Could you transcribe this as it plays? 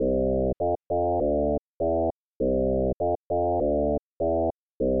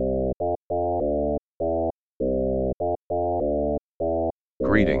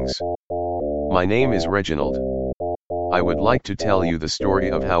Greetings. My name is Reginald. I would like to tell you the story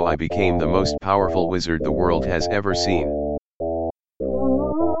of how I became the most powerful wizard the world has ever seen.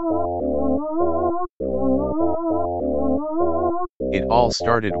 It all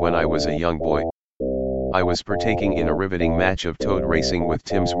started when I was a young boy. I was partaking in a riveting match of toad racing with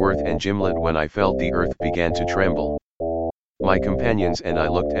Timsworth and Gimlet when I felt the earth began to tremble. My companions and I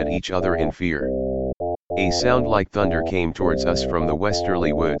looked at each other in fear. A sound like thunder came towards us from the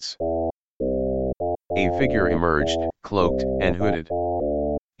westerly woods. A figure emerged, cloaked and hooded.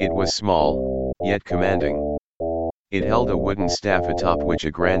 It was small, yet commanding. It held a wooden staff atop which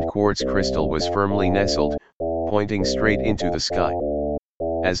a grand quartz crystal was firmly nestled, pointing straight into the sky.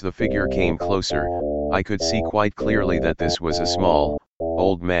 As the figure came closer, I could see quite clearly that this was a small,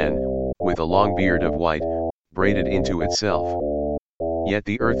 old man, with a long beard of white, braided into itself. Yet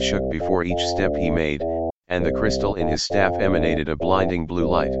the earth shook before each step he made, and the crystal in his staff emanated a blinding blue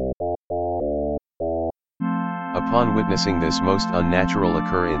light. Upon witnessing this most unnatural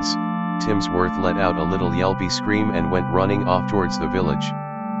occurrence, Timsworth let out a little yelpy scream and went running off towards the village.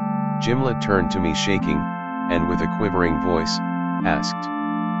 Gimlet turned to me shaking, and with a quivering voice, asked,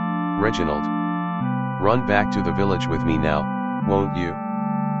 "Reginald, run back to the village with me now, won't you?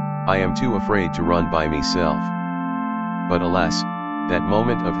 I am too afraid to run by myself." But alas, that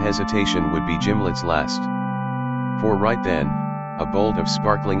moment of hesitation would be Gimlet's last. For right then, a bolt of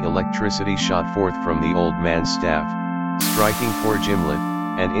sparkling electricity shot forth from the old man's staff, striking poor Gimlet,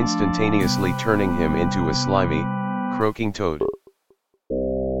 and instantaneously turning him into a slimy, croaking toad.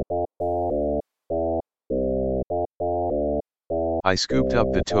 I scooped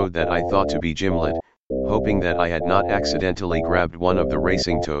up the toad that I thought to be Gimlet, hoping that I had not accidentally grabbed one of the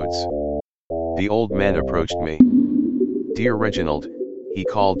racing toads. The old man approached me. "Dear Reginald," he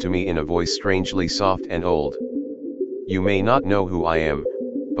called to me in a voice strangely soft and old. "You may not know who I am,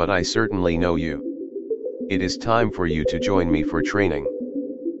 but I certainly know you. It is time for you to join me for training.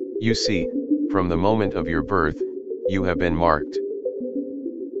 You see, from the moment of your birth, you have been marked."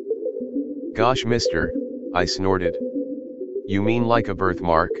 "Gosh, mister," I snorted. "You mean like a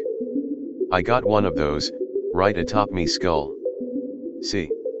birthmark? I got one of those, right atop me skull. See?"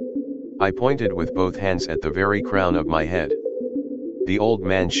 I pointed with both hands at the very crown of my head. The old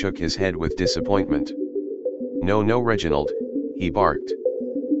man shook his head with disappointment. No, Reginald," he barked.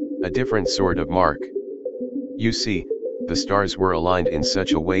 "A different sort of mark. You see, the stars were aligned in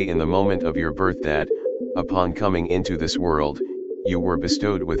such a way in the moment of your birth that, upon coming into this world, you were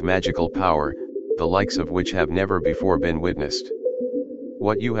bestowed with magical power, the likes of which have never before been witnessed.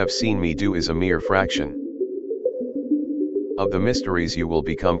 What you have seen me do is a mere fraction of the mysteries you will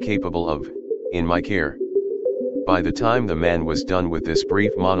become capable of, in my care." By the time the man was done with this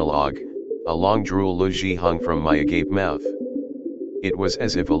brief monologue, a long drool hung from my agape mouth. It was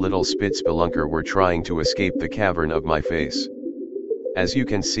as if a little spitspelunker were trying to escape the cavern of my face. As you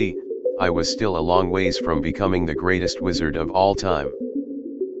can see, I was still a long ways from becoming the greatest wizard of all time.